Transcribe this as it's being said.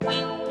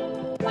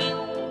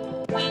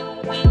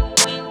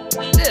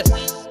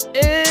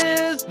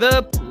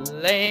the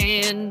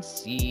Plan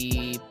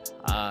C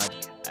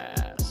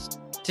podcast.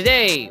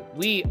 Today,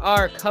 we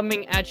are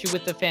coming at you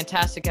with a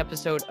fantastic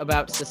episode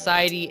about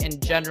society in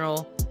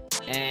general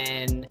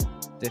and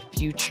the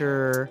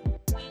future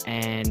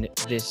and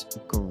this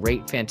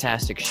great,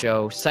 fantastic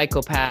show,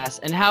 Psycho-Pass,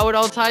 and how it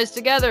all ties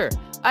together.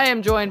 I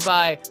am joined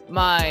by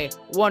my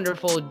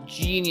wonderful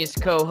genius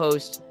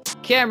co-host,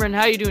 Cameron.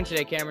 How you doing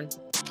today, Cameron?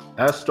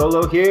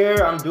 Astolo here.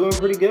 I'm doing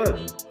pretty good.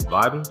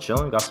 Vibing,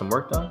 chilling, got some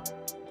work done.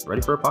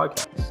 Ready for a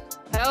podcast.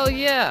 Hell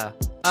yeah.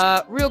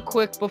 Real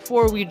quick,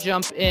 before we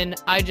jump in,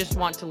 I just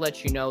want to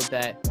let you know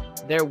that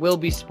there will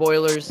be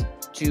spoilers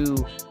to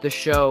the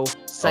show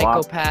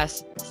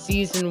Psycho-Pass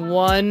Season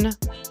 1.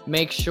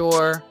 Make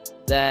sure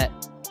that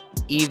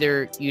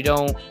either you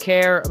don't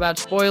care about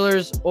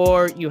spoilers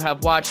or you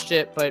have watched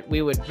it, but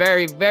we would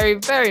very, very,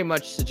 very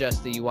much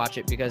suggest that you watch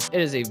it because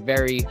it is a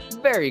very,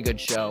 very good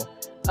show.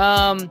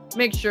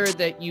 Make sure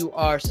that you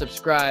are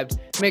subscribed.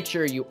 Make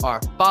sure you are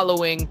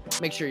following.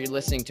 Make sure you're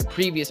listening to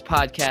previous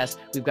podcasts.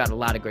 We've got a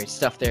lot of great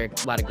stuff there,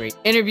 a lot of great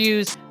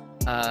interviews,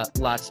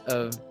 lots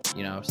of,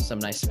 some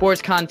nice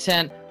sports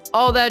content,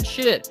 all that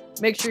shit.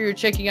 Make sure you're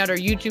checking out our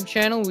YouTube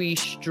channel. We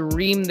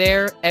stream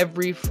there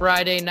every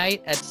Friday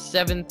night at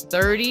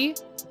 7:30.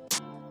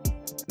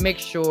 Make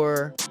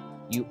sure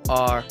you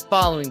are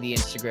following the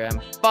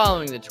Instagram,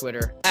 following the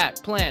Twitter at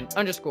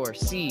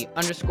plan_C_podcast.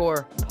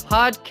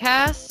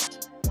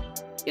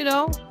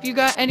 If you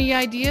got any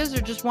ideas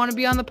or just want to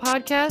be on the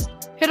podcast,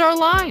 hit our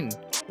line.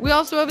 We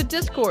also have a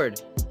Discord.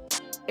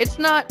 It's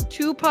not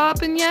too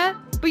poppin' yet,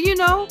 but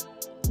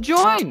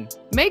join.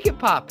 Make it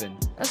poppin'.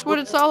 That's what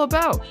it's all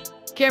about.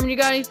 Cameron, you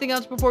got anything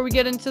else before we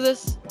get into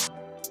this?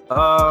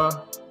 No,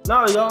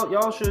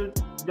 y'all should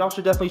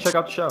definitely check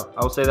out the show.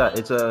 I would say that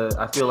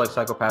I feel like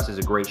Psycho-Pass is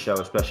a great show,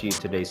 especially in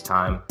today's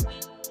time.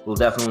 Will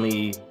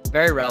definitely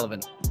very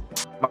relevant.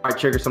 Might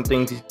trigger some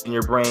things in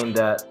your brain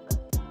that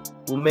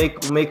will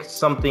make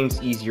some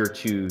things easier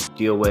to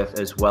deal with,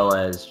 as well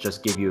as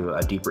just give you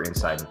a deeper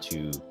insight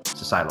into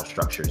societal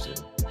structures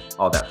and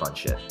all that fun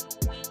shit.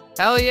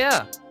 Hell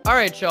yeah. All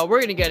right, y'all, we're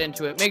going to get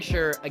into it. Make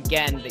sure,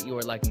 again, that you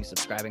are liking,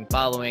 subscribing,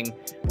 following,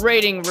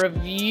 rating,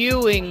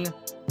 reviewing,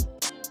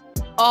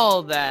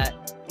 all that.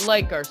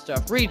 Like our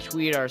stuff,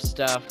 retweet our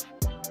stuff.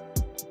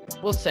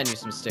 We'll send you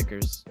some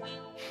stickers.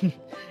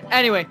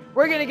 Anyway,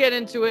 we're going to get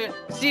into it.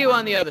 See you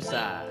on the other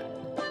side.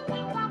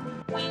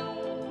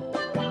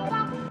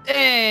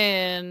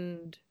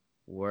 And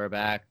we're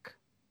back.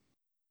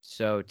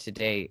 So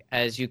today,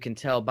 as you can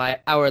tell by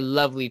our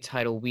lovely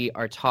title, we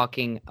are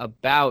talking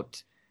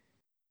about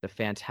the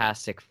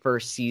fantastic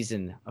first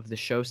season of the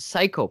show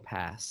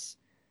Psycho-Pass,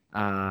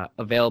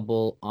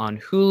 available on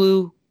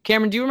Hulu.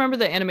 Cameron, do you remember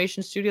the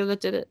animation studio that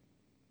did it?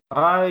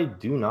 I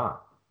do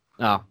not.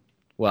 Oh,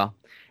 well.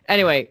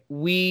 Anyway,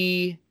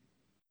 we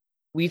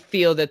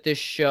feel that this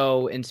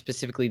show, and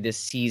specifically this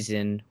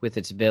season with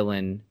its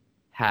villain,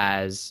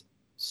 has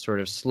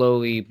sort of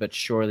slowly but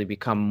surely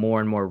become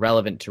more and more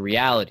relevant to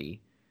reality.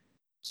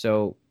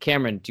 So,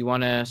 Cameron, do you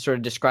want to sort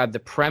of describe the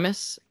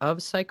premise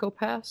of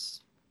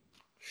Psycho-Pass?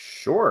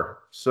 Sure.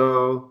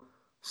 So,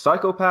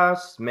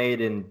 Psycho-Pass,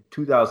 made in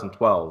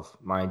 2012,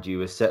 mind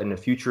you, is set in a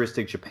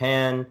futuristic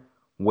Japan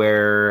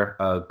where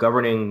a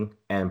governing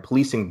and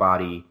policing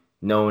body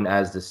known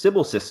as the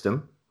Sybil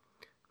System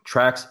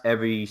tracks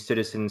every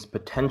citizen's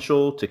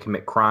potential to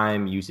commit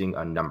crime using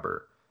a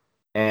number.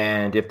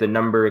 And if the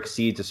number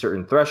exceeds a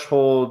certain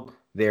threshold,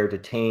 they're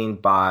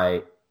detained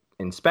by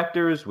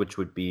inspectors, which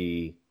would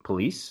be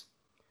police,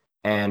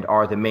 and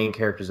are the main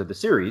characters of the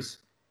series,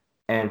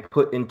 and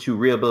put into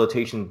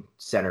rehabilitation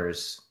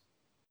centers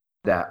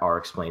that are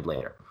explained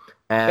later.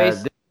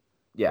 And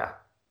yeah.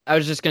 I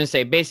was just going to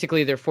say,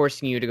 basically, they're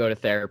forcing you to go to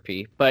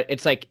therapy, but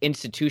it's like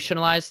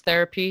institutionalized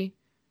therapy,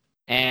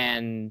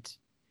 and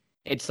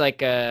it's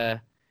like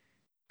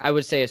I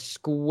would say a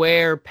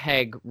square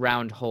peg,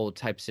 round hole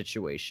type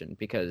situation,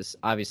 because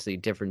obviously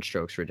different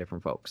strokes for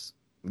different folks.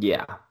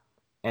 Yeah.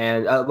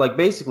 And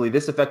basically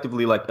this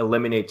effectively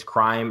eliminates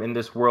crime in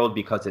this world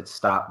because it's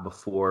stopped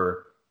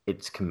before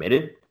it's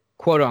committed.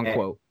 Quote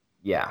unquote.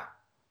 Yeah.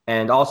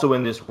 And also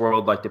in this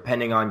world,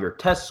 depending on your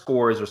test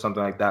scores or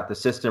something like that, the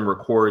system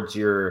records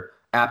your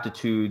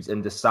aptitudes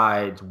and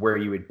decides where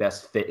you would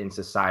best fit in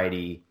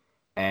society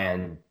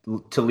and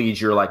to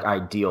lead your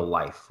ideal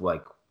life.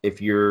 If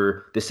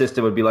the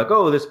system would be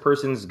oh, this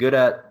person's good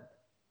at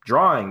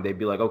drawing, they'd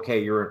be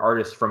okay, you're an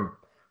artist from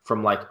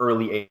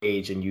early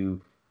age, and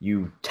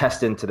you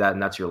test into that,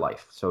 and that's your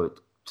life. So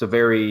it's a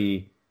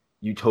very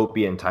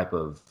utopian type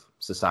of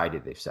society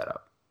they've set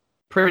up.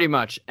 Pretty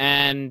much.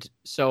 And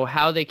so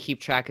how they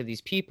keep track of these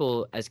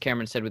people, as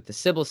Cameron said with the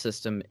Sybil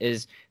system,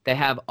 is they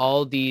have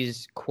all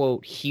these,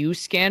 quote, hue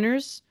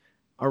scanners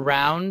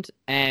around,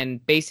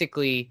 and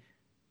basically,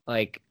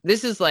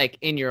 this is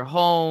in your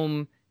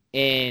home,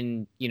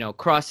 in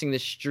crossing the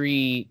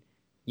street,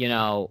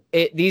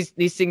 these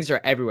things are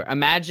everywhere.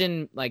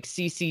 Imagine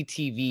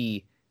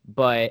CCTV,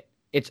 but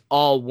it's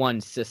all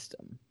one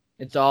system.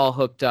 It's all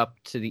hooked up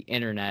to the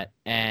internet,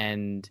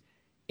 and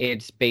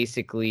it's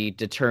basically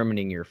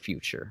determining your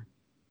future.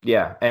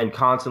 Yeah, and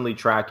constantly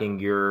tracking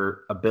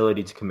your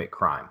ability to commit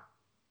crime.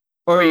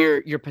 Or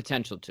your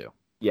potential to.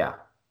 Yeah.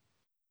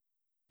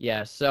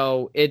 Yeah,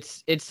 so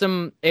it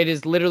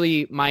is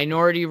literally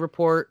Minority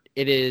Report.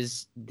 It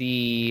is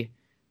the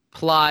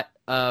plot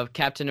of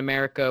Captain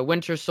America,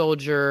 Winter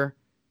Soldier,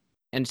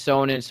 and so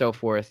on and so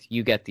forth.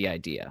 You get the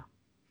idea.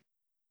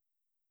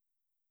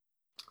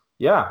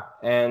 Yeah,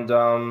 and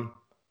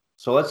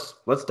so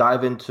let's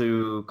dive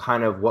into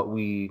kind of what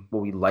we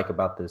like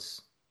about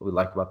this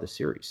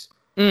series.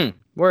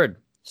 Word.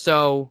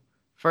 So,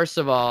 first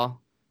of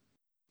all,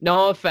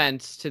 no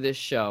offense to this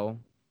show,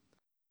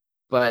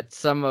 but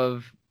some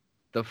of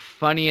the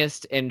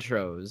funniest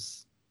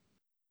intros.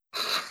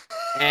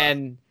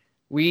 And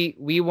we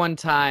one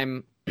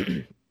time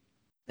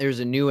there's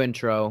a new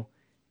intro,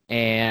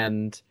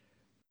 and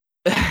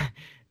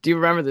do you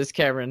remember this,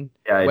 Cameron?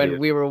 Yeah, I When do.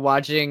 we were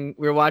watching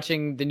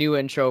the new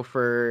intro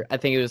for, I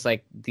think it was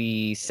like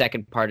the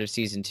second part of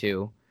season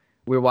 2.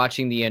 We were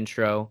watching the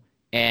intro,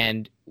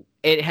 and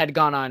it had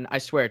gone on, I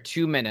swear,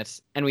 2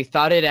 minutes, and we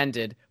thought it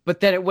ended, but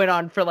then it went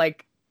on for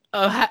like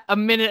a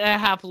minute and a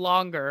half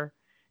longer,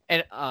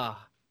 and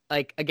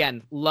like,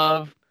 again,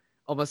 love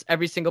almost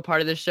every single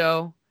part of the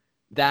show.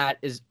 That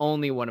is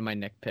only one of my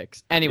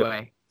nitpicks.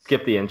 Anyway,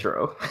 Skip the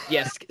intro.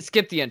 yes,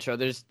 skip the intro.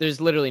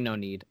 There's literally no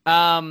need.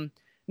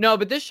 No,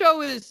 but this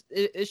show is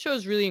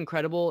really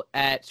incredible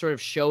at sort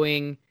of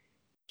showing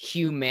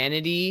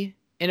humanity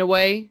in a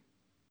way,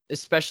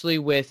 especially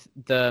with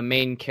the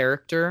main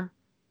character.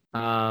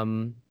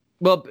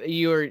 Well,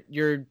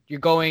 you're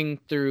going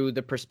through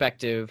the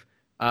perspective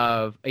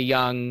of a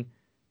young,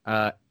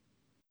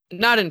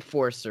 not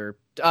enforcer,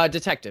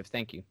 detective.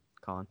 Thank you,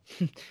 Colin.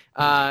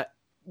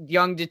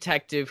 Young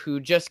detective who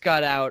just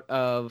got out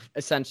of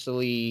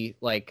essentially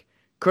like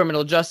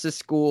criminal justice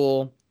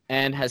school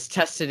and has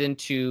tested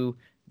into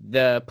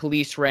the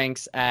police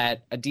ranks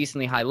at a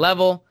decently high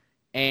level,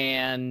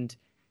 and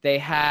they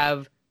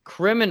have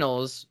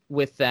criminals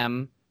with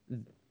them,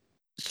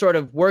 sort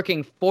of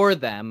working for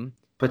them,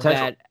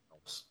 Potential that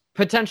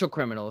potential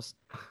criminals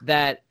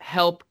that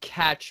help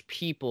catch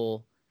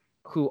people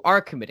who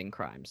are committing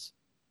crimes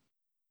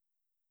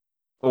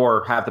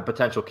or have the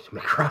potential to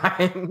commit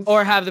crimes.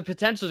 or have the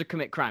potential to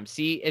commit crimes.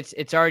 See,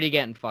 it's already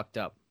getting fucked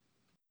up.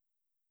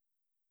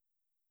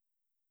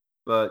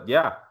 But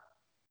yeah,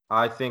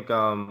 I think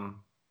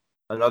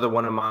another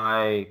one of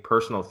my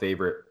personal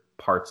favorite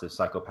parts of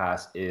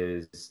Psycho-Pass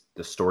is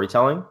the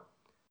storytelling.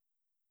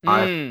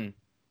 I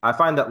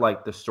find that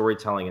like the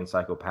storytelling in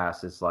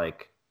Psycho-Pass is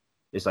like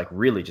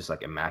really just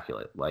like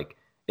immaculate. Like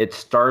it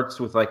starts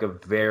with like a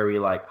very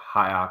like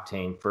high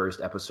octane first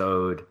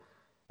episode,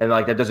 and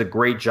like that does a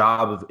great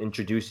job of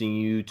introducing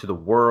you to the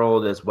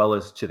world as well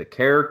as to the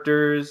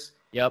characters.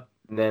 Yep.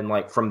 And then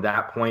like from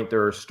that point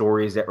there are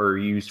stories that were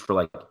used for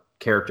like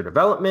character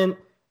development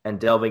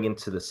and delving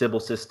into the Sybil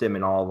system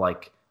and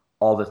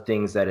all the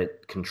things that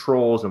it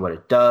controls and what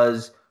it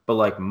does. But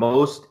like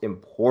most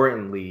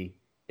importantly,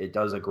 it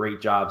does a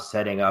great job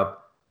setting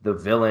up the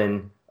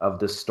villain of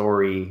the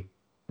story,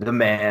 the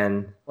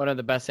man. One of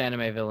the best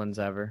anime villains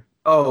ever.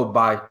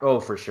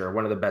 For sure.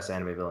 One of the best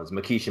anime villains.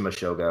 Makishima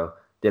Shogo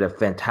did a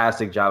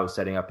fantastic job of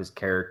setting up his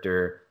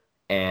character,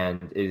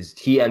 and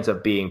he ends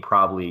up being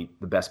probably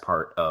the best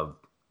part of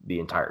the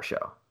entire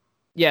show.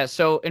 Yeah,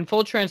 so in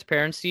full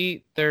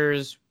transparency,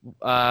 there's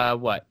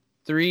what,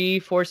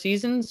 3-4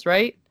 seasons,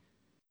 right?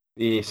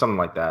 Yeah, something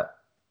like that.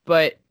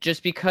 But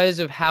just because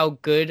of how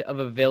good of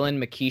a villain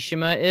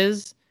Makishima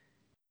is,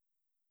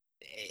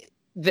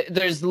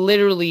 there's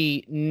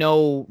literally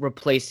no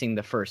replacing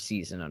the first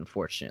season,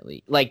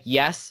 unfortunately. Like,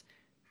 yes,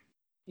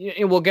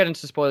 we'll get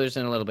into spoilers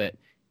in a little bit.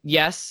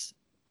 Yes,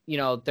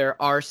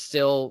 there are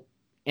still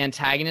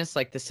antagonists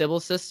like the Sybil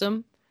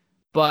system,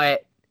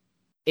 but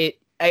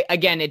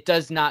it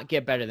does not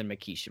get better than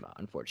Makishima,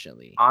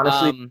 unfortunately.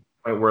 Honestly,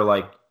 we're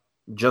like,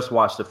 just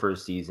watch the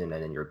first season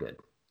and then you're good.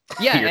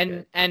 Yeah, You're and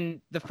good.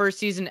 and the first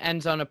season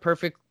ends on a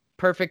perfect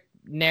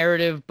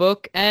narrative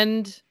book,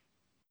 and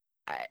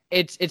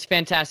it's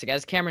fantastic.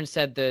 As Cameron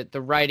said,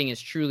 the writing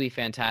is truly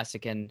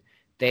fantastic, and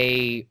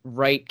they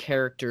write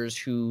characters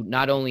who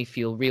not only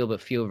feel real but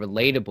feel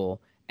relatable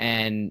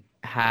and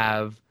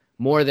have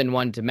more than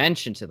one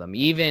dimension to them.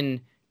 Even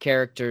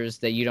characters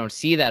that you don't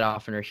see that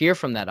often or hear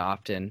from that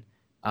often,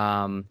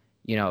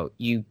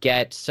 you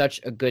get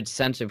such a good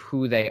sense of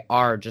who they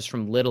are just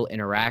from little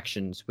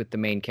interactions with the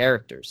main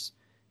characters.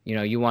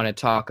 You want to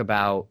talk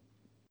about,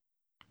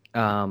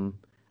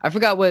 I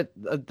forgot what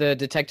the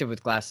detective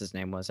with glasses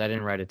name was. I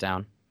didn't write it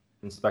down.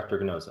 Inspector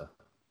Gnoza.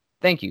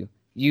 Thank you.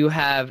 You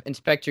have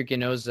Inspector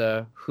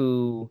Ginoza,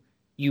 who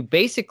you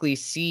basically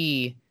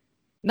see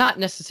not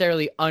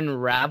necessarily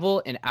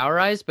unravel in our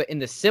eyes, but in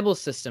the Sybil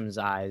system's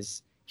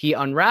eyes, he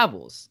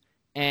unravels.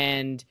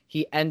 And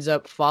he ends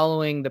up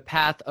following the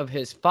path of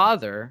his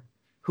father,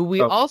 who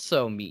we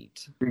also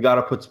meet. You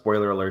gotta put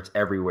spoiler alerts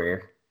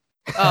everywhere.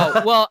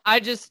 Oh, well,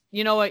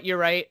 you know what? You're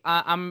right.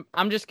 I'm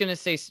just gonna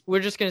say, we're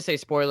just gonna say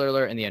spoiler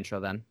alert in the intro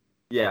then.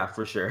 Yeah,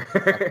 for sure.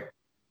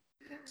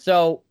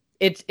 So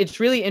it's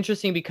really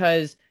interesting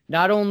because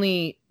not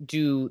only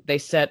do they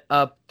set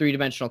up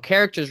three-dimensional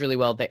characters really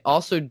well, they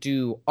also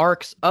do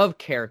arcs of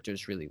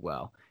characters really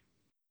well,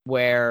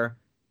 where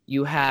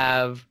you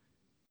have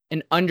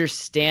an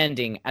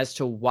understanding as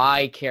to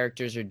why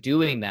characters are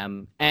doing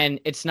them. And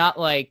it's not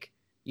like,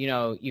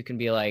 you can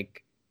be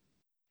like,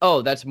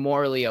 oh, that's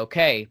morally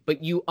okay,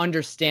 but you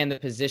understand the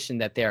position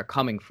that they're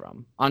coming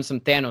from on some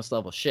Thanos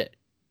level shit.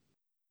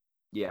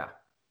 Yeah.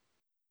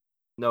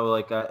 No,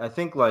 like I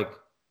think like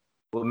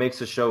what makes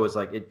the show is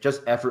like it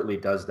just effortlessly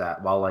does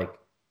that while like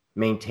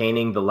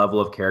maintaining the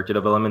level of character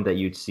development that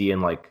you'd see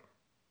in like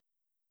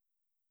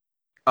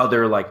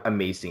other like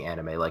amazing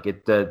anime. Like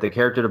the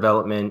character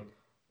development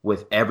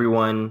with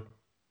everyone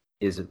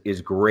is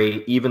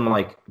great. Even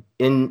like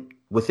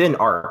within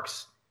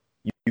arcs,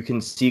 you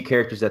can see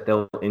characters that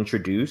they'll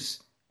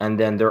introduce, and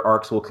then their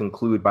arcs will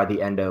conclude by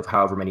the end of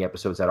however many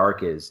episodes that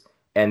arc is,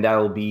 and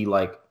that'll be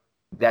like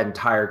that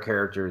entire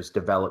character's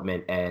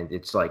development. And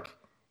it's like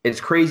it's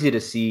crazy to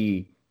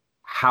see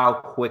how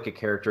quick a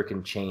character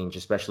can change,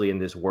 especially in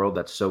this world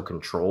that's so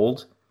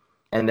controlled.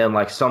 And then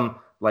like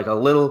a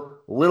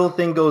little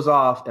thing goes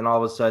off, and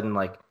all of a sudden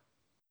like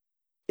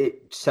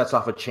it sets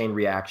off a chain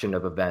reaction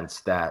of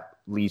events that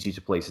leads you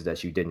to places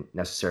that you didn't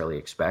necessarily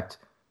expect.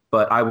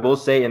 But I will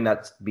say, and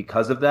that's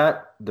because of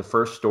that, the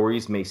first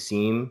stories may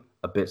seem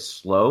a bit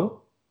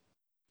slow.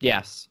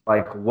 Yes.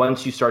 Like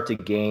once you start to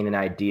gain an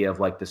idea of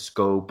like the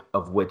scope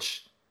of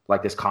which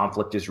like this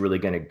conflict is really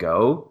going to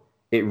go,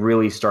 it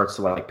really starts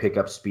to like pick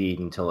up speed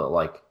until it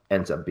like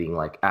ends up being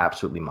like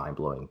absolutely mind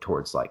blowing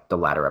towards like the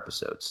latter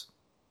episodes.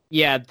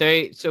 Yeah,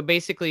 so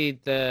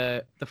basically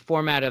the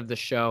format of the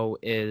show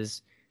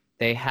is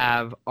they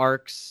have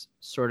arcs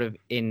sort of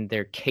in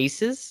their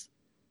cases,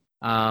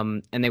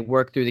 and they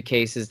work through the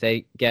cases.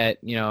 They get,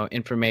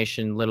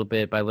 information little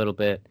bit by little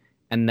bit,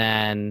 and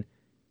then,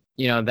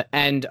 the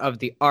end of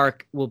the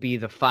arc will be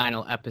the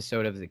final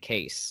episode of the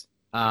case.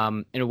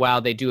 And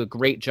while they do a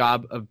great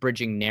job of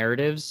bridging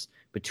narratives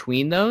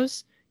between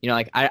those,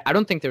 like I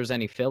don't think there was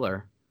any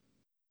filler.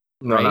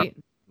 No, right?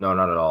 Not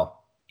at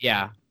all.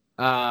 Yeah.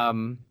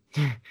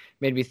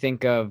 Made me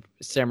think of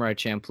Samurai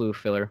Champloo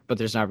filler, but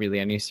there's not really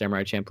any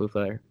Samurai Champloo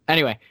filler.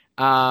 Anyway,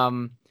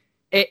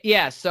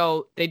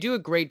 so they do a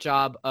great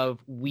job of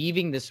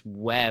weaving this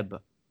web,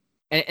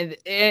 and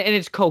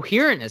it's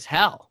coherent as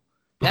hell.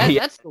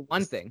 That's the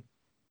one thing,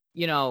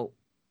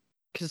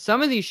 because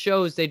some of these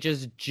shows, they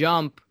just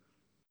jump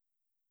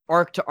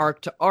arc to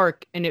arc to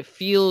arc, and it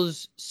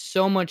feels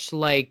so much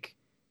like,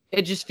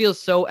 it just feels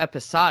so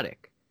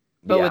episodic.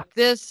 But with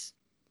this,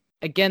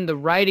 again, the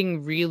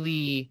writing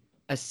really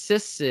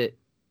assists it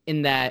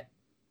in that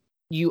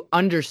you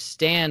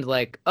understand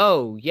like,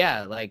 oh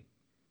yeah, like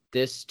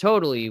this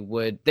totally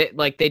would,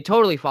 they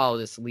totally follow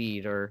this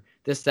lead or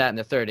this, that, and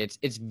the third.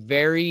 It's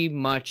very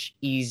much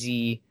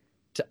easy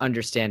to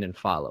understand and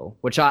follow,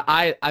 which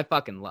I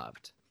fucking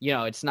loved.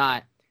 It's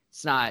not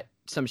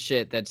some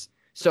shit that's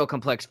so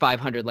complex,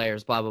 500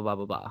 layers, blah blah blah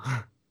blah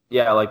blah.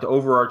 Yeah, like the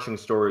overarching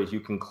stories, you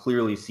can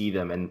clearly see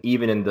them, and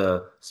even in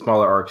the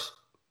smaller arcs,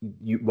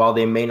 while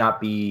they may not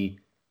be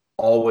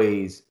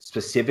always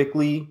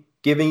specifically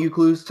giving you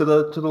clues to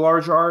the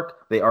larger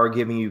arc, they are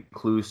giving you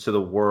clues to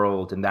the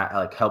world, and that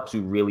like helps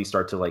you really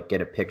start to like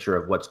get a picture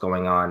of what's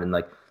going on, and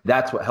like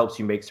that's what helps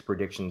you make some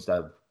predictions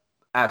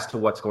as to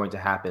what's going to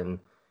happen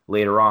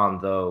later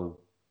on. Though,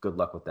 good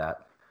luck with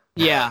that.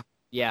 Yeah,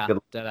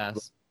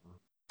 deadass.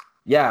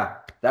 Yeah,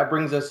 that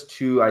brings us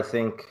to, I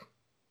think,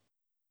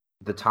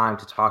 the time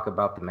to talk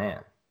about the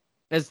man.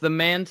 It's the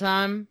man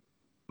time.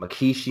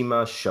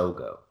 Makishima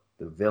Shogo,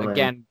 the villain.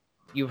 Again,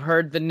 you've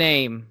heard the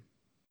name.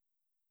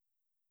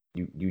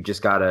 You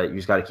just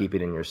gotta keep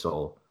it in your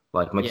soul.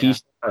 Like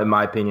Makishima, in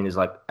my opinion, is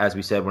like, as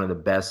we said, one of the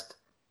best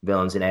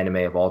villains in anime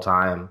of all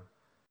time.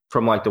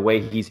 From like the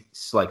way he's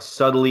like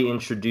subtly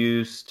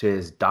introduced to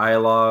his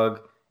dialogue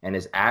and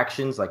his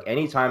actions. Like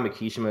anytime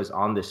Makishima is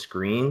on the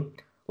screen,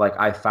 like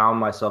I found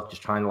myself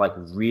just trying to like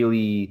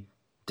really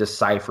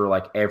decipher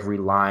like every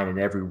line and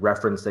every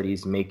reference that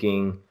he's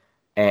making.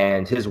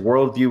 And his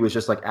worldview is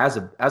just like as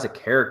a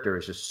character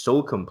is just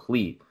so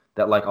complete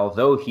that like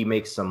although he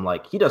does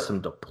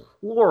some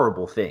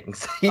deplorable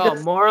things.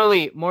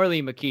 Morally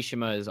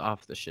Makishima is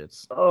off the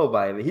shits. Oh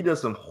my, he does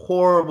some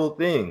horrible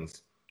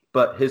things.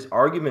 But his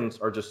arguments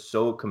are just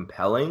so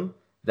compelling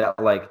that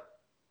like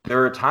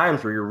there are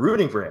times where you're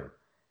rooting for him.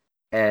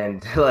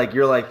 And like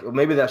you're like, well,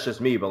 maybe that's just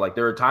me, but like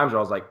there are times where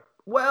I was like,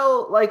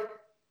 well, like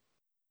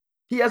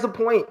he has a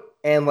point,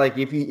 and like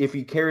if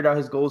he carried out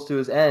his goals to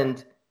his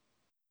end,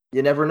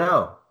 you never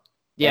know.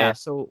 Yeah.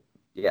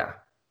 Yeah.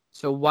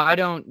 So why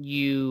don't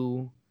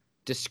you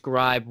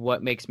describe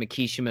what makes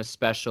Makishima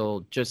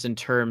special, just in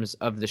terms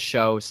of the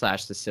show /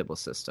 the Sibyl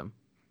system?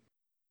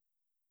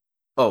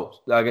 Oh,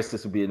 I guess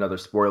this would be another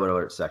spoiler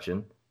alert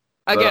section.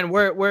 Again,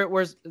 we're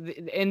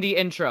in the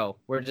intro.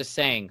 We're just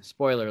saying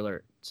spoiler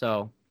alert.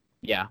 So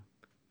yeah.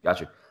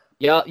 Gotcha.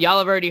 Y'all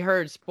have already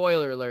heard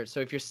spoiler alert. So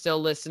if you're still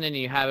listening and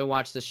you haven't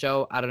watched the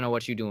show, I don't know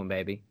what you're doing,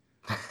 baby.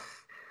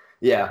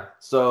 Yeah.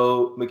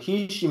 So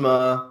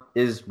Makishima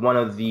is one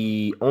of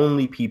the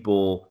only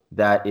people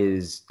that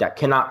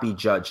cannot be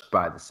judged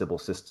by the civil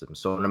system.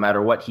 So no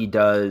matter what he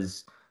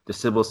does, the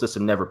civil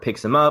system never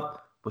picks him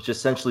up, which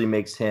essentially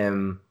makes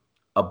him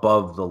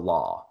above the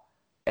law.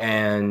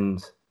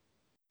 And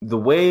the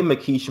way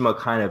Mikishima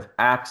kind of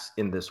acts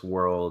in this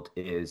world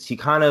is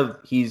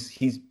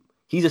he's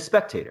a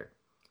spectator.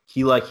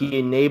 He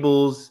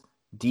enables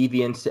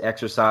deviants to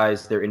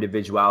exercise their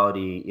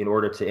individuality in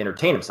order to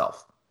entertain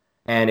himself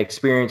and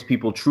experience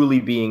people truly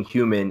being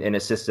human in a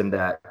system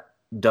that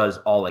does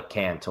all it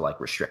can to like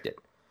restrict it.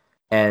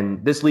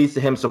 And this leads to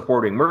him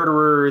supporting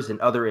murderers and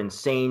other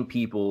insane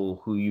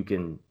people who you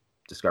can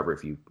discover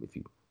if you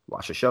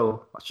watch the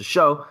show.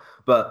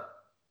 But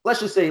let's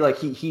just say like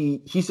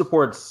he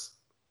supports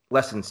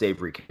less than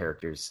savory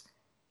characters.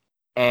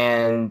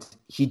 And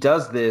he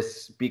does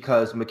this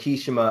because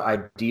Mikishima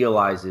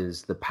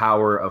idealizes the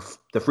power of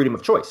the freedom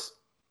of choice.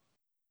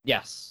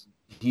 Yes.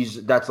 He's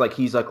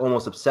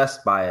almost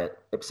obsessed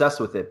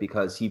with it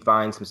because he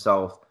finds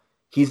himself,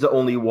 he's the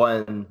only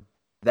one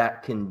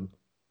that can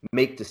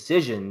make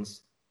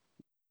decisions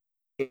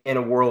in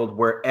a world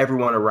where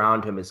everyone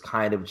around him is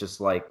kind of just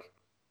like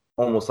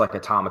almost like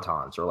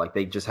automatons, or like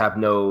they just have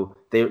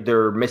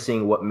they're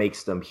missing what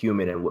makes them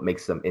human and what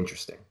makes them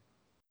interesting.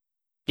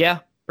 Yeah,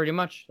 pretty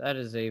much. That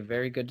is a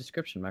very good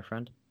description, my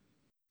friend.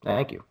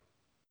 Thank you.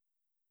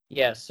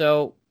 Yeah,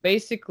 so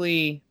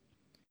basically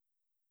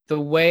the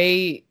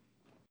way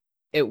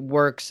it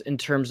works in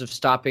terms of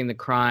stopping the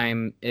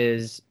crime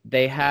is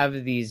they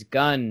have these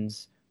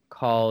guns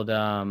called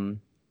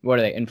what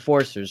are they?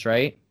 Enforcers,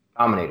 right?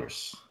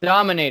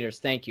 Dominators,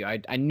 thank you.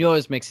 I knew I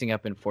was mixing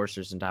up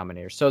enforcers and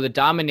dominators. So the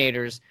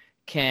dominators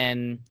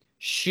can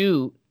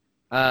shoot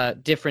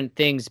different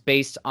things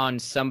based on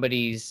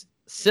somebody's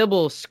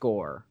Sybil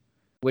score,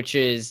 which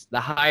is the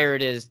higher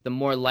it is, the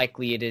more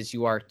likely it is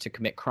you are to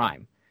commit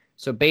crime.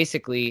 So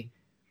basically,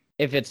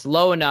 if it's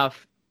low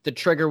enough, the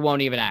trigger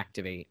won't even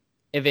activate.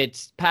 If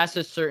it's past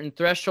a certain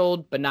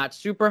threshold, but not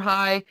super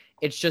high,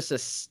 it's just a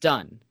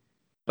stun.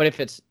 But if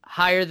it's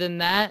higher than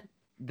that,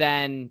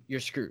 then you're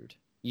screwed.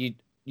 You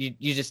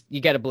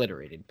get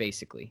obliterated,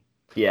 basically.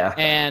 Yeah.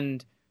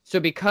 And so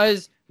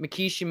because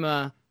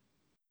Mikishima,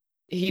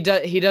 he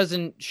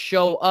doesn't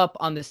show up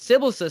on the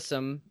Sybil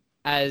system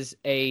as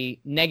a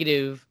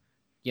negative,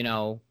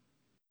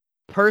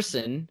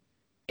 person,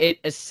 it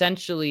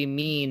essentially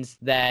means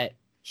that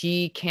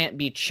he can't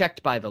be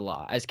checked by the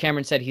law. As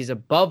Cameron said, he's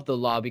above the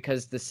law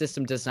because the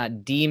system does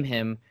not deem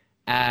him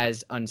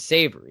as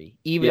unsavory,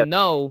 even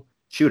though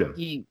shoot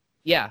him.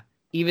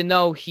 Even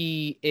though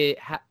he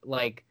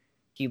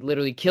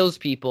literally kills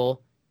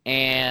people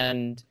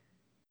and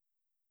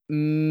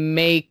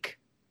makes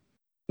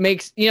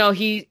he's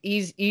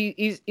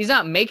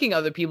not making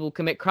other people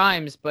commit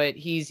crimes, but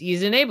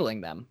he's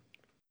enabling them.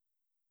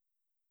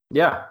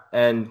 Yeah,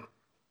 and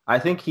I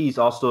think he's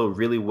also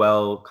really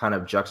well kind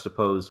of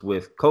juxtaposed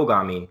with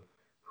Kogami,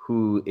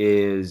 who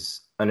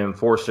is an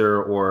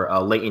enforcer or a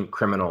latent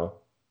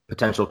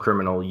potential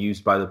criminal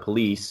used by the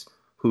police,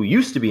 who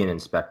used to be an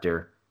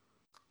inspector.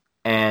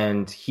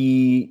 And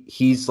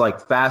he's like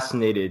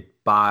fascinated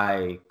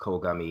by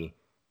Kogami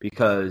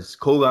because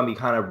Kogami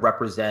kind of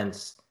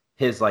represents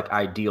his like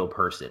ideal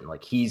person.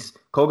 Like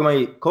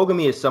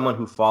Kogami is someone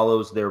who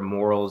follows their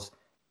morals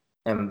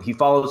and he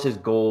follows his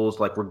goals,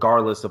 like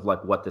regardless of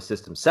like what the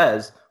system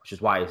says, which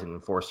is why he's an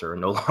enforcer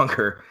and no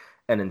longer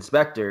an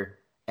inspector.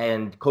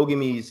 And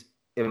Kogami's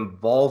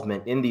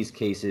involvement in these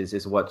cases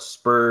is what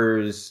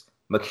spurs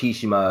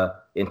Mikishima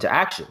into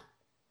action.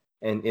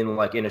 And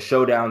in a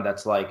showdown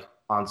that's like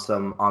on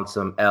some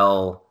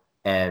L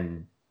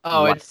and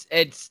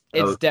it's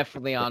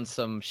definitely on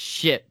some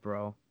shit,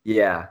 bro.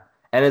 Yeah.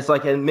 And it's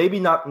like, and maybe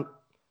not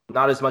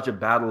as much a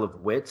battle of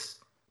wits,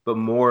 but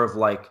more of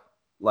like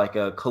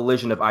a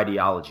collision of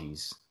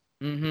ideologies.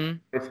 Mm-hmm.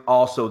 It's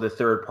also the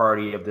third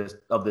party of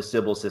the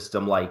Sybil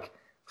system, like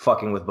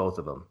fucking with both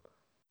of them.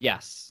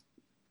 Yes.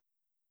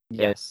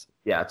 It's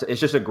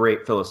just a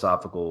great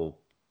philosophical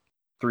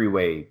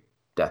 3-way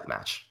death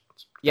match.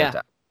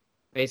 Yeah,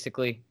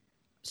 basically.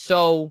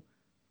 So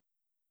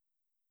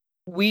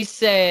we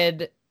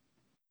said,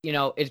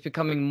 it's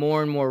becoming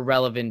more and more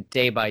relevant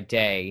day by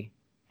day.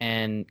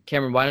 And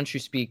Cameron, why don't you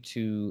speak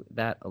to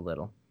that a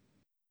little?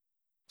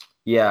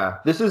 Yeah,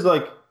 this is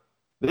like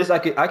this. I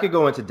could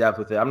go into depth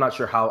with it. I'm not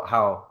sure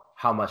how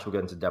much we'll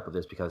get into depth with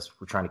this because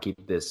we're trying to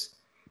keep this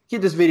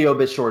video a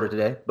bit shorter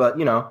today.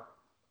 But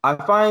I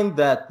find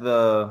that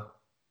the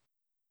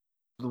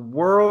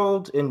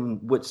world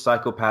in which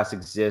Psycho-Pass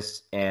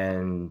exists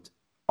and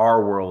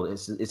our world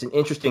is an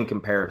interesting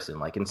comparison.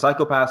 Like in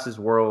Psycho-Pass's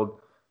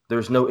world,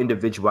 there's no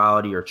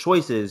individuality or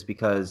choices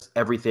because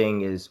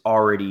everything is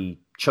already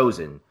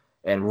chosen,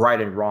 and right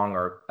and wrong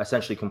are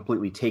essentially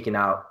completely taken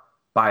out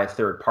by a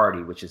third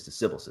party, which is the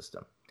Sybil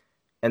system.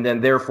 And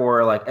then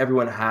therefore, like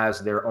everyone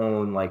has their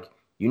own like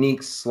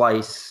unique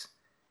slice,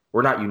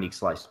 or not unique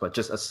slice, but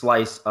just a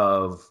slice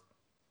of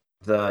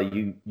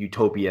the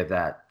utopia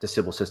that the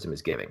Sybil system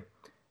is giving.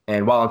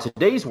 And while in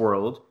today's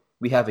world,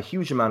 we have a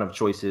huge amount of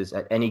choices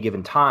at any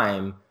given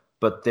time,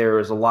 but there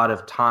is a lot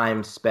of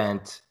time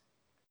spent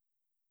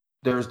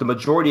there's the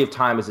majority of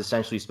time is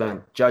essentially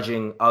spent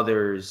judging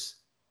others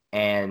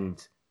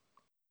and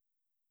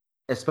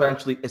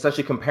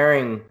essentially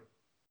comparing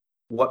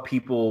what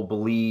people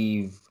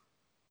believe.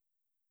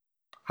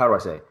 How do I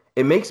say?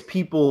 It makes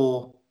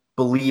people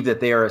believe that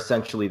they are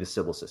essentially the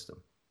civil system.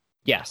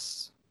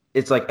 Yes.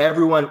 It's like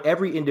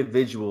every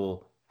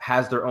individual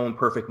has their own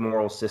perfect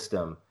moral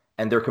system,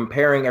 and they're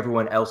comparing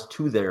everyone else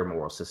to their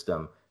moral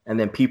system. And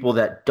then people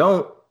that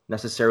don't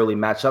necessarily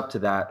match up to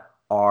that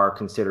are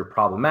considered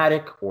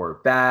problematic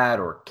or bad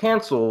or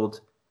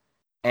canceled.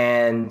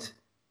 And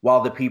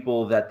while the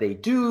people that they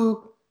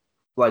do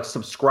like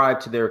subscribe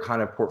to their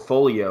kind of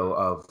portfolio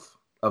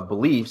of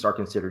beliefs are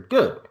considered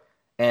good.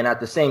 And at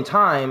the same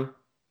time,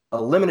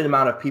 a limited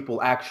amount of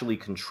people actually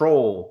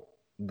control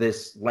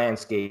this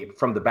landscape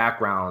from the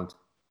background,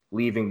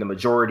 leaving the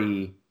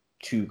majority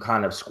to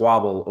kind of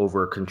squabble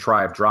over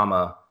contrived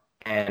drama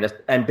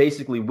and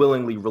basically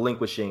willingly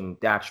relinquishing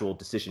the actual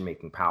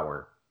decision-making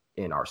power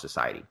in our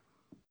society.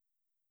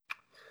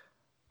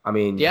 I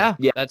mean, yeah.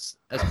 That's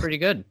pretty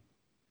good.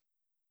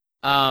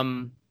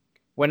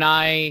 When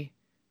I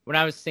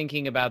was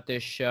thinking about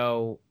this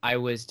show, I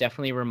was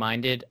definitely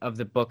reminded of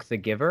the book The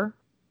Giver.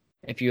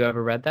 If you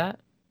ever read that.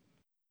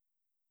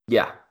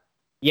 Yeah.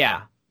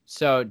 Yeah.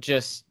 So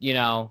just,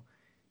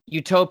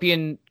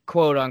 utopian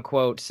quote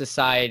unquote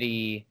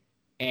society,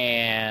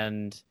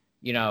 and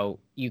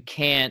you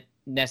can't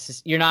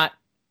you're not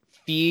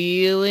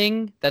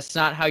feeling, that's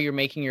not how you're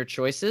making your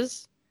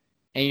choices.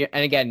 And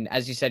again,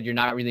 as you said, you're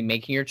not really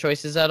making your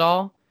choices at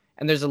all.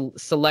 And there's a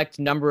select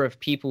number of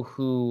people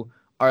who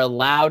are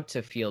allowed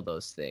to feel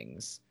those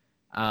things.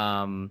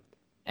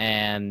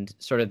 And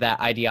sort of that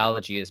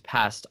ideology is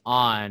passed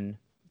on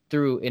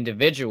through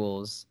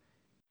individuals.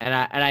 And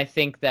I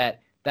think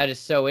that is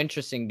so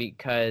interesting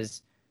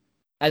because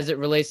as it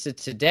relates to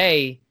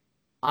today,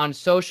 on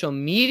social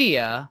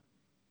media,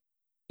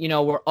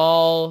 we're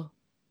all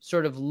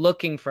sort of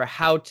looking for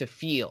how to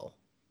feel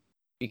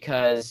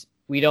because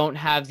we don't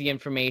have the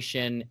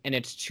information and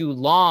it's too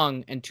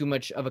long and too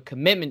much of a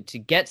commitment to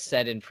get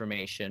said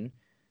information.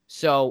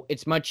 So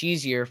it's much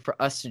easier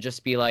for us to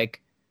just be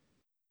like,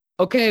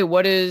 okay,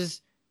 what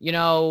is,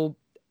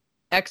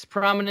 X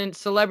prominent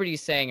celebrity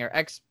saying or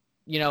X,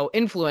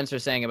 influencer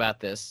saying about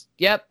this?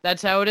 Yep,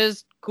 that's how it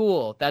is.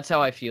 Cool. That's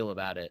how I feel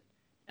about it.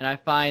 And I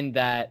find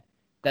that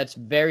that's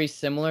very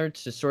similar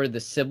to sort of the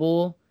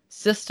Sybil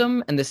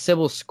system and the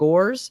Sybil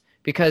scores,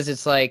 because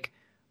it's like,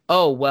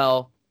 oh,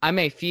 well, I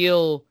may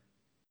feel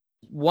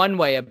one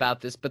way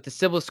about this, but the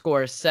Sybil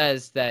score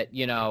says that,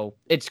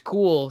 it's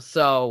cool.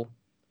 So,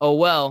 oh,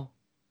 well.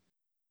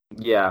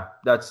 Yeah,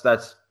 that's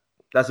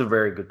a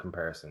very good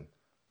comparison,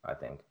 I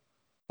think.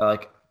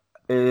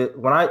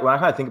 When I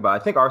kind of think about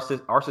it, I think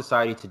our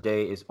society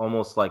today is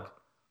almost like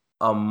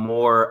a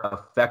more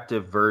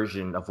effective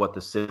version of what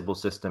the civil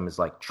system is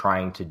like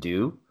trying to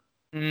do.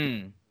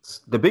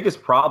 The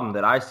biggest problem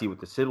that I see with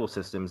the civil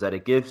system is that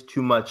it gives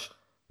too much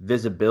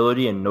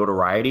visibility and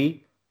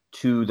notoriety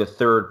to the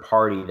third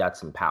party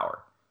that's in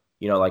power.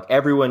 Like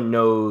everyone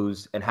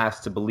knows and has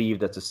to believe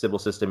that the civil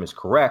system is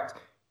correct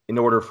in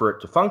order for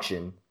it to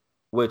function,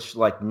 which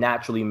like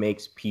naturally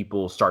makes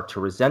people start to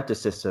resent the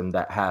system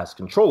that has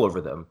control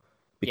over them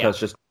because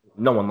just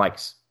no one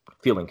likes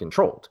feeling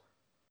controlled.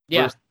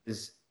 Yeah.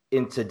 Versus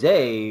in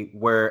today,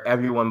 where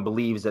everyone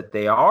believes that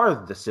they are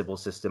the civil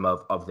system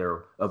of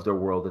their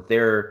world,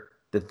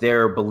 that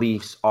their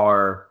beliefs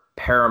are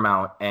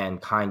paramount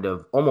and kind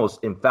of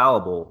almost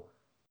infallible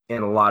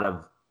in a lot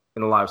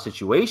of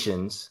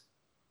situations,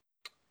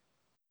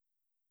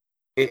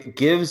 it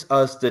gives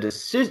us the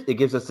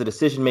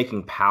decision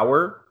making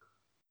power.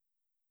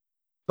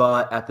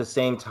 But at the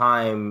same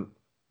time,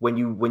 when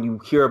you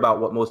hear about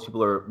what most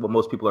people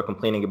are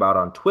complaining about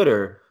on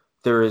Twitter,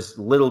 there is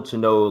little to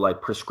no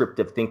like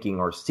prescriptive thinking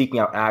or seeking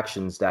out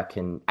actions that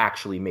can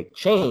actually make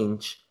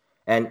change.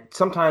 And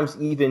sometimes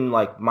even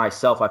like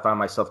myself, I find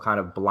myself kind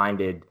of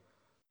blinded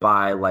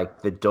by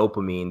like the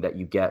dopamine that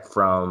you get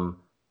from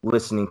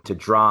listening to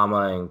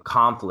drama and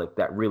conflict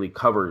that really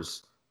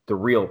covers the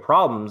real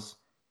problems.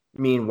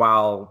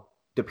 Meanwhile,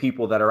 the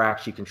people that are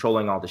actually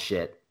controlling all the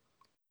shit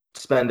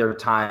spend their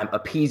time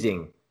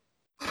appeasing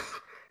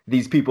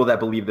these people that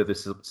believe that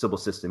the civil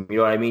system. You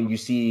know what I mean?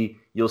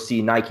 You'll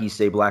see Nike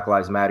say Black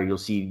Lives Matter. You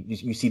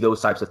see those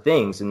types of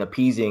things and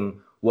appeasing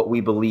what we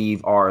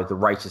believe are the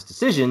righteous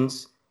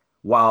decisions,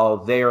 while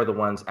they are the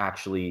ones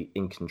actually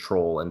in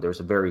control. And there's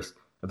a very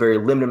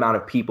limited amount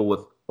of people with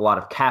a lot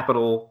of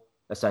capital,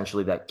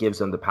 essentially, that gives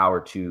them the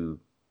power to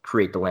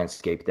create the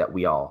landscape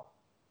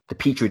the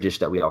petri dish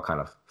that we all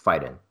kind of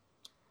fight in.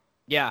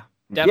 Yeah,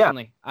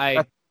 definitely.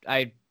 Yeah.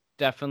 I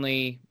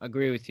definitely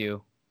agree with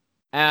you.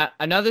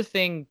 Another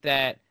thing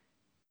that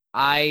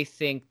I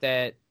think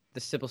that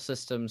the civil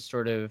system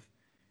sort of,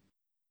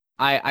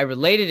 I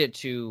related it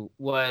to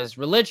was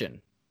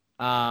religion.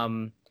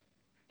 And,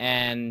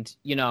 it's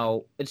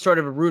sort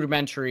of a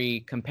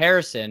rudimentary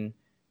comparison,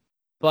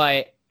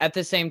 but at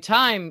the same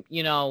time,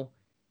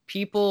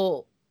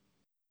 people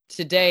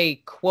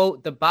today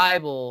quote the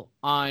Bible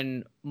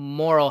on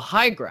moral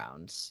high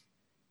grounds.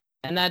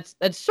 And that's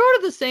sort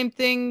of the same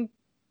thing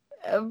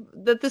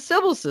that the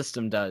civil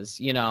system does,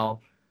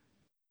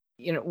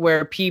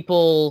 where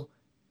people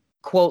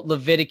quote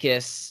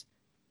Leviticus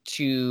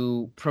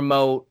to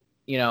promote,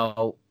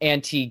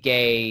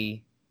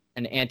 anti-gay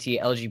and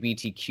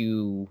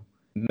anti-LGBTQ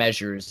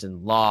measures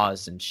and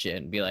laws and shit,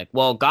 and be like,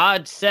 well,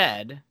 God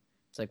said.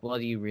 It's like, well,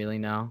 do you really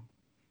know?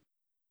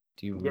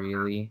 Do you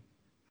really?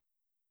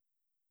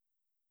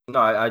 No,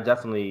 I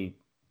definitely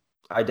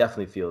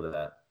feel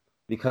that,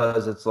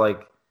 because it's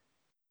like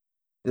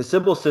the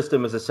civil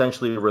system is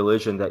essentially a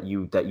religion that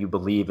you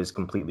believe is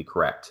completely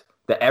correct,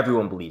 that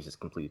everyone believes is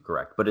completely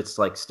correct, but it's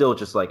like still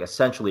just like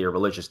essentially a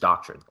religious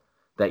doctrine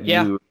that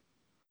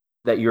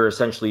you're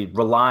essentially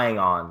relying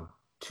on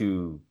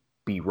to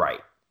be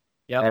right.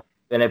 Yeah.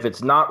 And if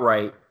it's not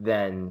right,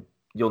 then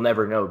you'll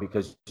never know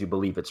because you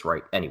believe it's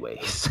right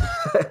anyways.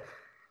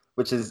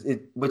 which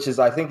is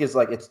I think is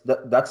like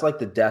that's like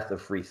the death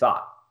of free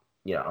thought,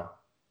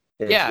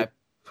 because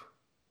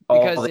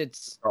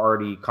it's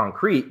already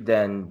concrete,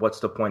 then what's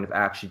the point of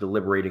actually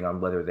deliberating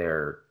on whether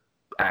they're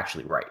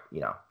actually right,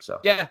 so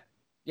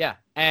yeah.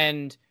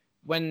 And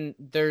when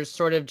there's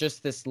sort of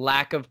just this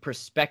lack of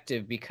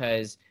perspective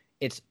because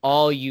it's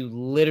all you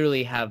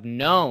literally have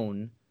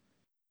known,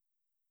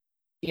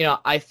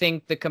 I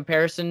think the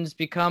comparisons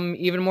become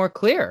even more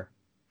clear.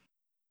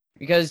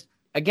 Because,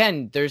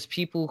 again, there's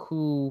people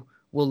who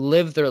will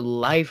live their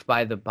life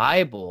by the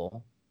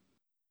Bible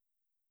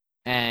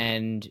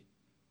and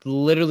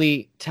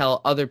literally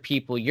tell other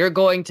people, you're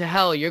going to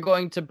hell, you're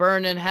going to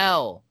burn in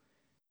hell.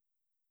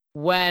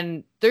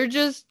 When they're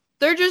just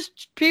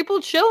people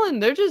chilling.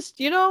 They're just,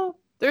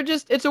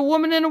 it's a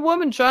woman and a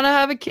woman trying to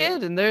have a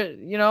kid. And they're,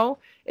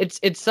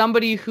 it's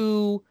somebody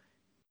who,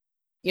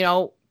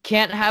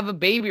 can't have a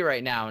baby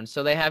right now. And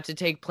so they have to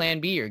take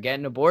Plan B or get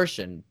an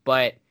abortion.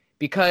 But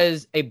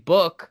because a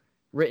book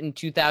written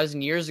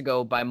 2,000 years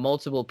ago by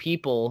multiple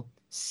people,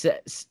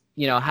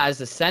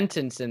 has a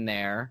sentence in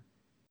there,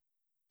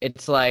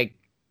 it's like,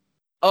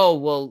 oh,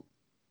 well,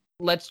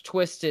 let's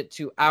twist it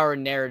to our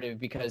narrative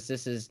because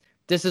this is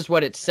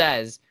what it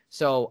says.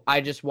 So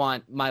I just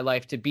want my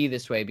life to be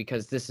this way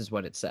because this is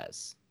what it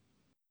says.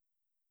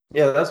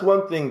 Yeah, that's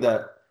one thing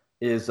that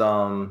is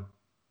kind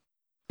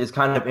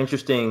of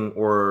interesting,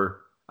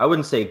 or I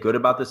wouldn't say good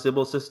about the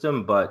civil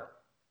system,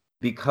 but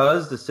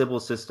because the civil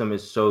system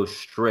is so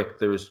strict,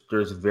 there's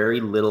very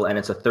little, and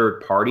it's a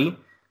third party,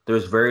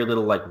 there's very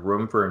little like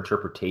room for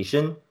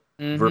interpretation.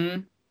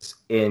 Mm-hmm.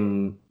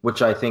 In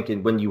which I think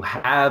when you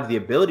have the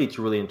ability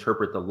to really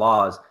interpret the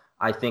laws,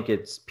 I think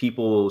it's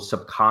people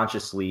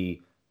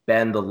subconsciously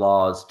bend the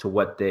laws to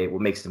what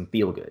makes them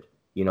feel good,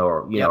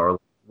 or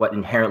what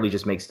inherently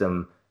just makes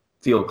them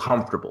feel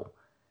comfortable.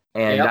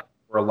 And that's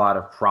where a lot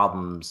of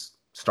problems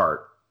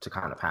start to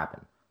kind of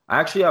happen.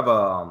 I actually have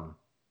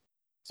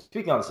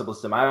speaking on the civil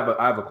system, I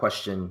have a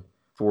question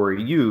for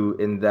you,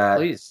 in that,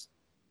 please,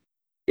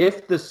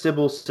 if the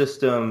civil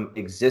system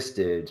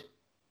existed,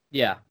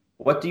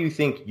 what do you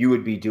think you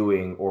would be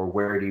doing, or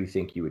where do you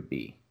think you would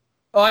be?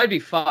 Oh, I'd be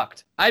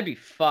fucked. I'd be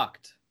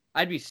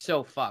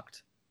so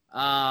fucked.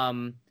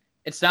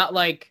 It's not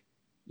like,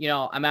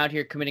 I'm out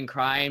here committing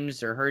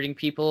crimes or hurting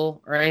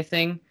people or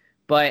anything,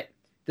 but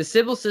the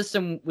civil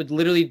system would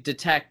literally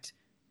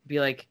be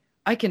like,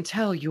 I can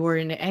tell you are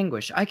in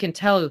anguish. I can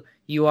tell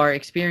you are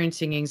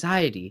experiencing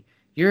anxiety.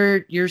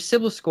 Your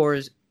civil score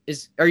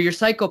or your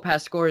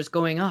psychopath score is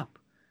going up.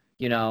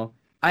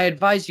 I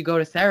advise you go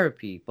to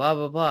therapy, blah,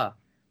 blah, blah.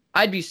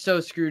 I'd be so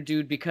screwed,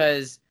 dude,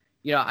 because,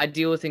 I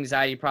deal with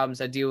anxiety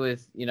problems. I deal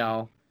with,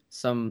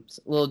 some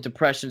little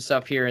depression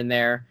stuff here and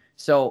there.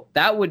 So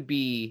that would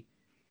be,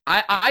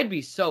 I'd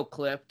be so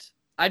clipped.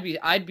 I'd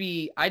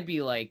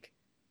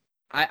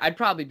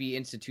probably be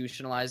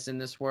institutionalized in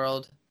this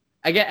world.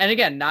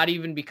 Again, not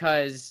even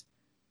because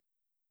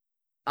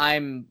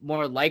I'm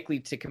more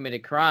likely to commit a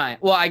crime.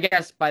 Well, I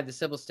guess by the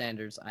civil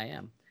standards I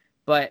am.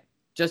 But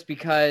just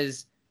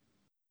because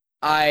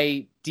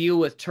I deal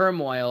with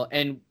turmoil,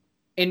 and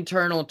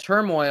internal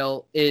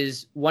turmoil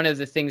is one of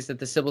the things that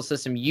the civil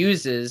system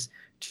uses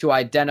to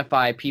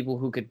identify people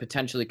who could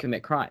potentially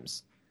commit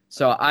crimes.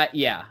 So I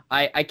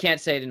can't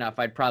say it enough.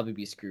 I'd probably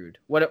be screwed.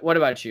 What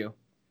about you?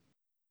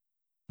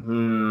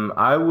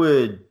 I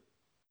would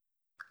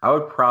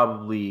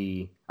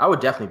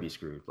definitely be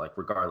screwed, like,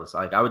 regardless.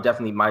 Like, I would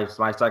definitely, my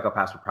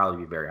psychopaths would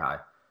probably be very high.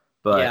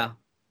 But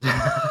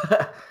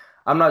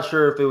I'm not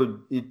sure if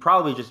it'd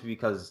probably just be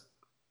because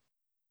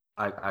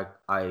I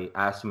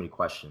asked too many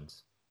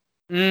questions.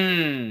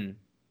 Yeah.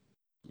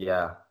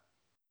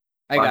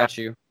 I got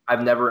you.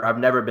 I've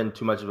never been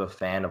too much of a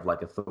fan of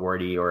like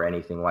authority or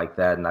anything like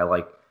that. And I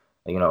like,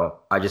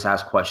 I just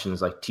ask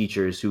questions, like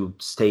teachers who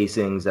say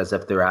things as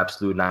if they're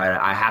absolute. And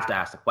I have to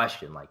ask the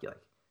question, like,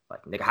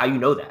 Nick, how you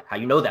know that? How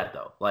you know that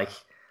though? Like,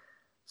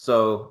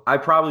 so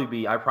I'd probably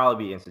be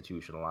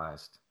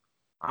institutionalized.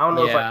 I don't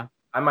know if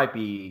I might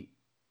be.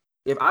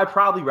 I'd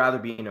probably rather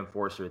be an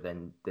enforcer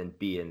than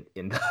be in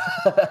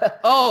the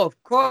Oh,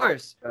 of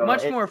course.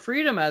 Much more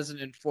freedom as an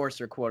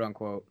enforcer, quote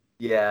unquote.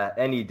 Yeah,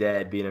 any day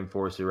I'd be an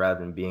enforcer rather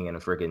than being in a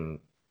freaking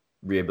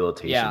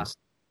rehabilitation. Yeah.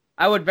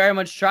 I would very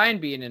much try and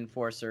be an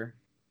enforcer,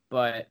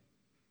 but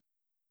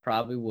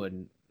probably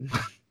wouldn't.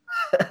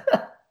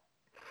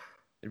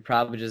 They'd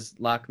probably just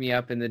lock me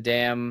up in the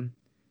damn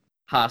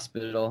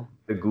hospital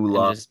The and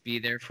gulag. just be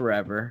there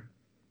forever.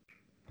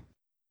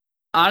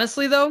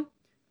 Honestly, though,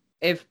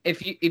 if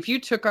you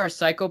took our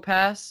Psycho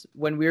Pass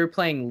when we were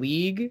playing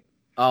League,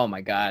 oh my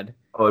god,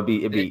 Oh, it'd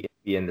be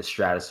in the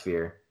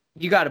stratosphere.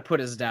 you got to put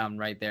us down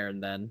right there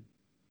and then.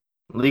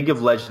 League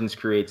of Legends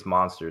creates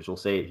monsters. We'll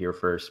say it here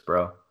first,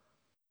 bro.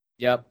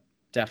 Yep,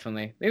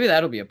 definitely. Maybe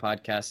that'll be a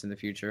podcast in the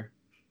future.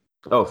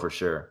 Oh, for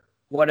sure.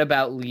 What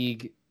about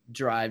League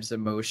drives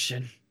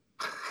emotion?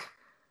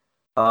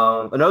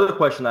 Another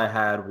question I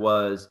had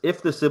was,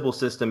 if the Sybil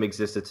system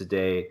existed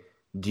today,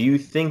 do you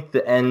think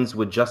the ends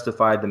would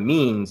justify the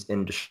means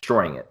in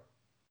destroying it?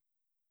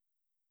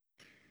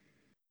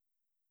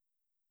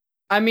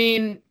 I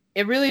mean,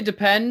 it really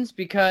depends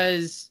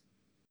because,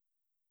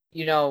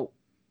 you know,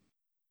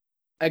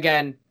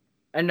 again,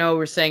 I know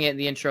we're saying it in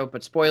the intro,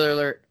 but spoiler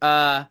alert,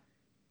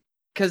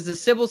 because the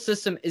Sybil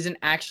system isn't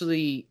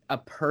actually a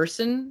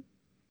person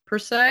per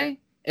se.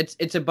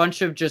 It's a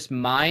bunch of just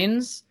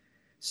minds.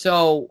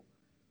 So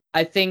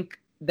I think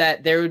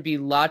that there would be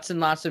lots and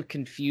lots of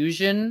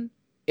confusion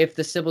if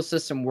the Sybil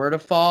system were to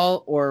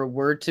fall or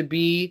were to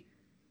be,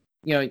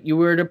 you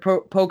were to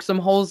poke some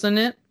holes in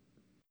it.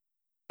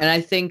 And I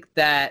think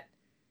that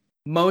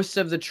most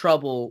of the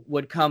trouble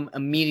would come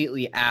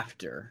immediately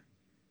after.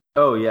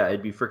 Oh yeah,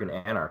 it'd be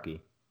freaking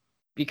anarchy.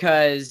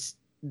 Because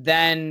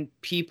then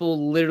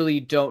people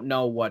literally don't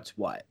know what's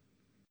what.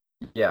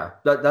 Yeah,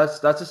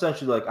 that's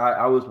essentially like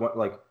I was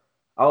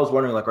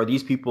wondering like, are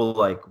these people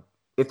like,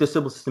 if the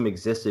Sybil system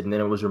existed and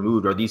then it was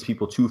removed, are these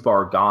people too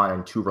far gone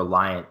and too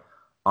reliant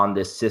on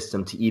this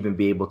system to even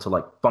be able to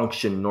like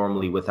function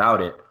normally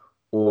without it?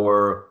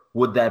 Or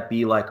would that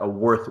be like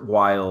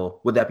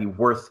would that be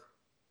worth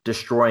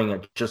destroying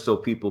it just so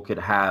people could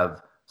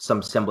have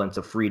some semblance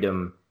of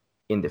freedom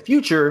in the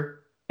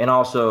future? And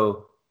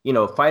also,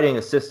 fighting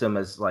a system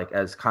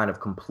as kind of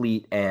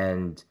complete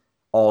and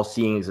all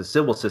seeing as a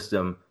Sybil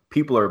system,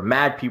 people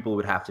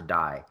would have to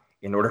die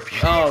in order for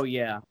you. Oh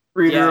yeah.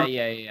 Freedom.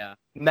 Yeah.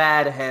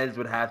 Mad heads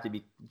would have to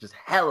be just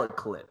hella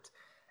clipped.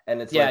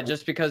 And it's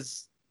just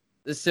because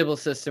the Sybil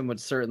system would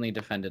certainly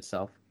defend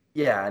itself.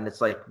 Yeah, and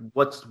it's like,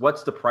 what's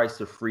the price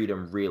of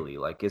freedom really?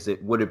 Like,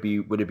 would it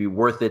be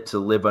worth it to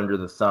live under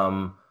the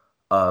thumb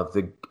of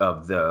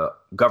the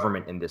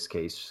government in this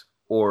case,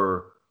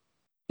 or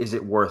is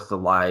it worth the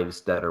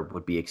lives that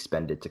would be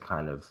expended to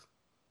kind of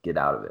get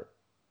out of it?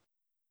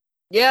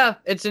 Yeah,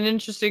 it's an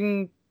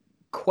interesting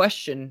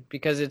question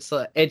because it's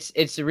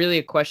really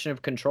a question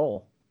of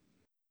control.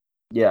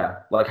 Yeah,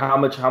 like how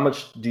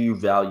much do you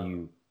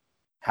value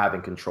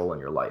having control in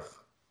your life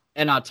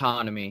and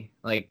autonomy?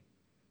 Like,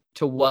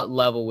 to what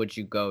level would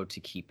you go to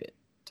keep it?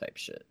 Type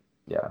shit.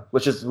 Yeah,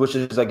 which is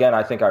again,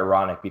 I think,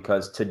 ironic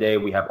because today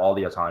we have all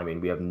the autonomy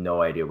and we have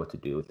no idea what to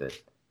do with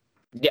it.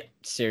 Yeah,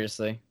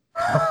 seriously.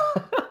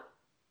 All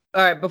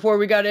right, before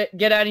we get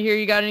out of here,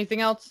 you got anything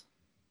else?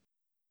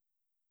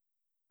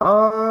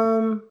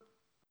 Let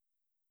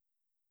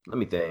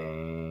me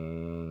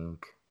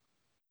think.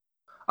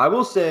 I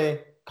will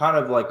say, kind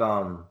of like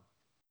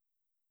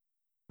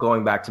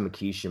going back to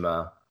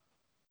Mikishima,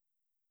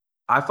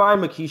 I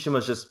find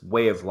Mikishima's just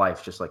way of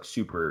life just like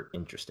super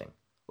interesting.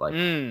 Like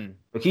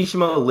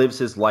Mikishima lives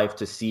his life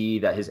to see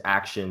that his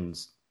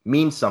actions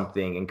mean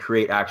something and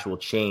create actual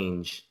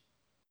change.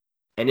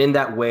 And in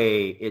that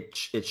way, it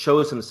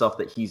shows himself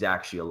that he's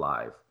actually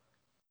alive.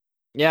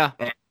 Yeah.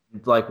 And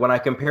like when I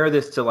compare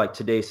this to like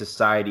today's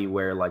society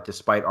where like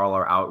despite all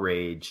our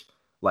outrage,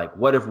 like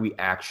what have we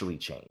actually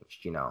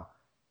changed,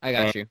 I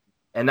got you.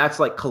 And that's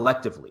like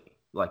collectively,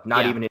 like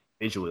not even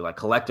individually, like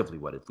collectively,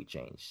 what have we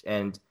changed?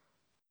 And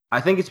I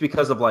think it's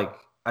because of I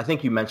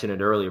think you mentioned it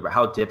earlier, but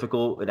how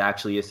difficult it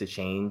actually is to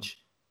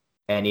change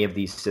any of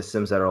these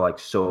systems that are like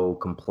so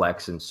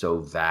complex and so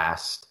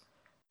vast.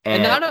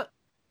 And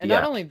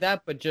not only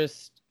that, but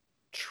just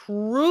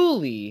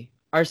truly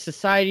our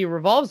society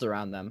revolves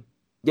around them.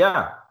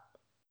 Yeah.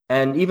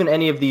 And even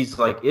any of these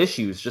like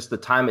issues, just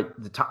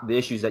the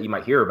issues that you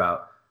might hear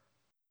about,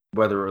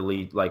 whether it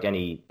lead like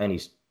any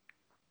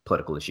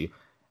political issue,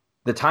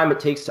 the time it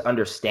takes to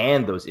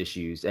understand those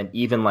issues and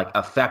even like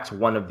affect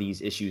one of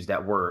these issues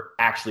that we're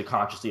actually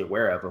consciously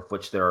aware of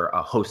which there are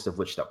a host of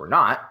which that we're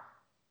not,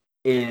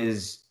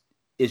 is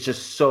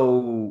just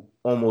so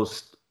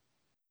almost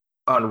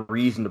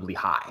unreasonably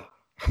high.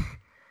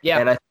 Yeah.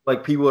 And I think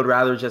like people would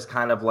rather just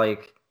kind of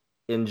like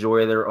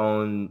enjoy their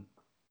own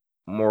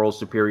moral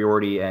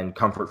superiority and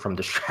comfort from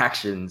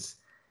distractions,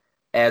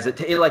 as it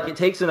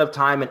takes enough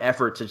time and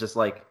effort to just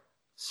like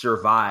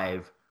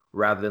survive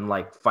rather than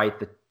like fight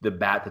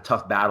the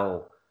tough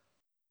battle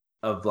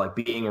of like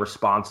being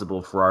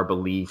responsible for our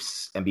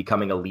beliefs and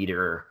becoming a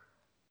leader,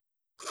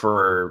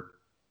 for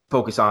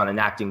focus on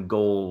enacting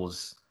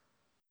goals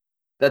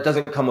that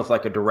doesn't come with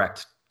like a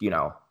direct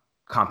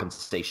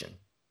compensation.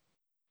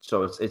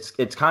 So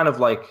it's kind of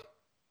like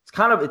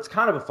it's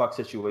kind of a fuck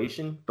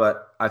situation,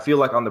 but I feel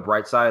like on the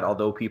bright side,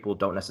 although people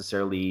don't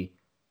necessarily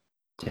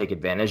take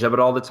advantage of it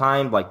all the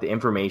time, like the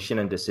information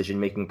and decision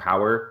making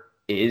power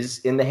is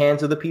in the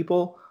hands of the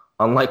people,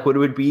 unlike what it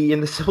would be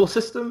in the civil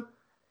system,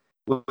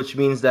 which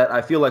means that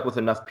I feel like with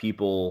enough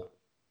people,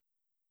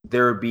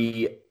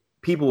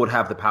 people would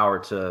have the power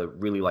to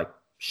really like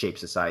shape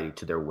society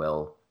to their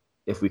will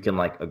if we can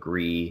like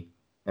agree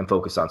and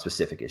focus on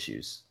specific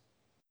issues.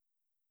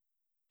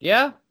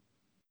 Yeah.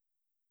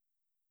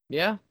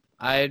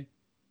 I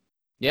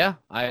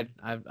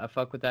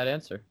fuck with that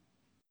answer.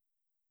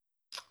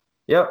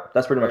 Yep,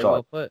 that's pretty much all.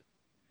 Well put.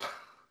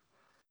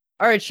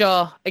 All right,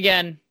 y'all.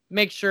 Again,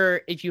 make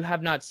sure if you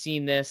have not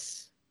seen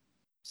this,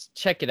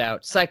 check it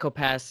out.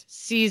 Psycho-Pass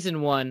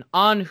Season 1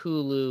 on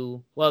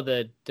Hulu. Well,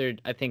 I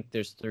think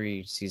there's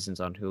 3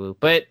 seasons on Hulu,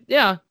 but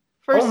yeah,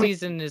 first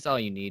season is all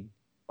you need.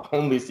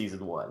 Only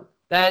season 1.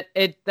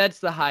 That's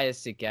the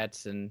highest it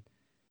gets, and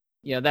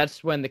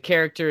that's when the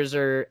characters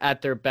are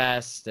at their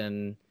best,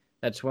 and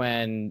that's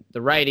when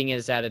the writing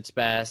is at its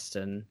best.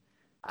 And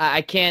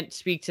I can't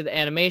speak to the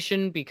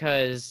animation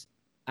because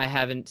I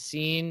haven't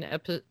seen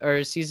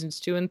seasons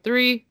 2 and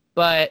 3,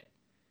 but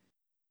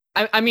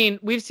I mean,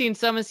 we've seen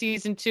some of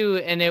season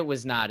 2, and it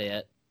was not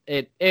it.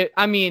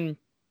 I mean,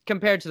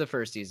 compared to the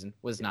first season,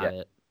 was not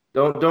it.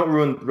 Don't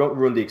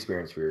ruin the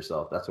experience for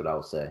yourself. That's what I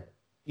will say.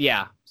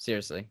 Yeah,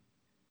 seriously.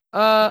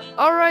 All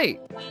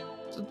right.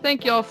 So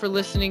thank y'all for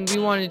listening.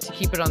 We wanted to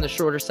keep it on the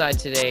shorter side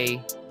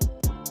today.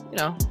 We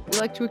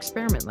like to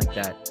experiment like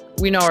that.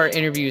 We know our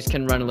interviews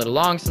can run a little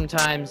long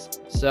sometimes,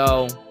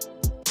 so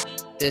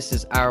this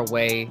is our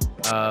way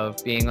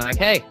of being like,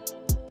 hey,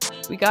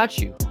 we got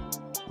you.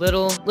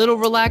 Little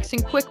relaxing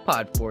quick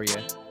pod for you.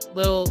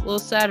 Little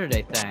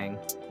Saturday thing.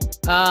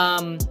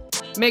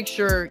 Make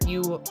sure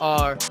you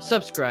are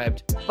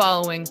subscribed,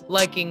 following,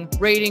 liking,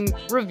 rating,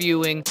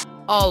 reviewing,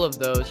 all of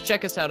those.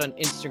 Check us out on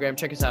Instagram.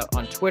 Check us out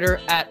on Twitter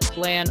at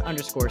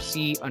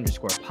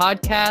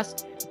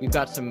plan_C_podcast. We've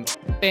got some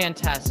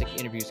fantastic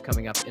interviews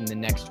coming up in the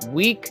next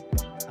week.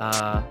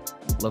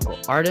 Local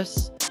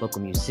artists,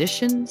 local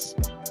musicians,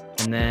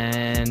 and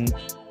then,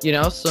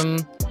 some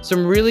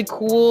really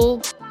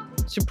cool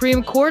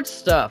Supreme Court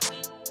stuff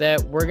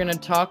that we're going to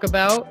talk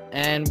about,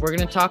 and we're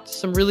going to talk to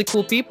some really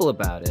cool people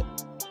about it.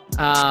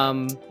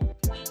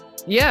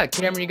 Yeah,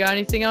 Cameron, you got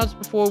anything else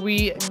before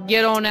we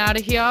get on out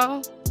of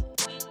here?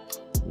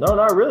 No,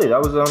 not really.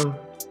 That was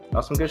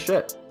some good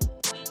shit.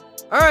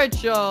 All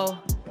right, y'all.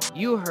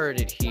 You heard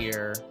it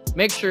here.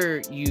 Make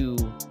sure you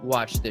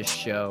watch this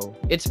show.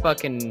 It's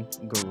fucking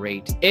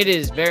great. It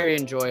is very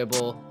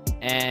enjoyable.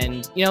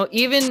 And,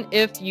 even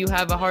if you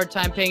have a hard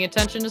time paying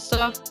attention to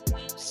stuff,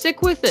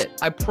 stick with it.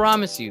 I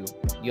promise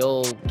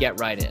you'll get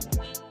right in.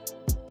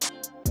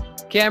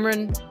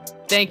 Cameron,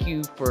 thank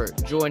you for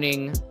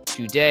joining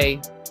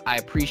today. I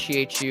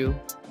appreciate you.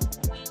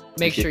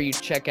 Make sure you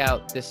check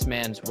out this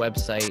man's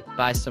website.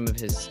 Buy some of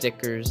his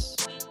stickers.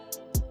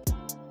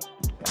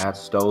 At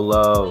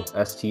Stolo,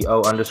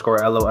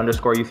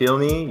 STO_LO_. You feel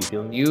me?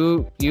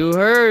 You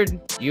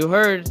heard.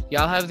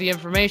 Y'all have the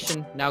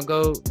information. Now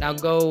go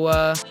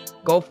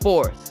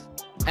forth.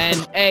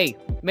 And hey,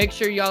 make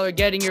sure y'all are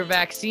getting your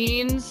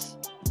vaccines.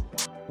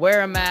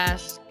 Wear a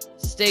mask.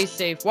 Stay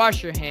safe.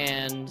 Wash your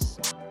hands.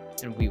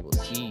 And we will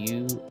see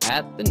you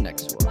at the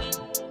next one.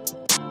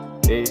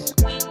 Peace.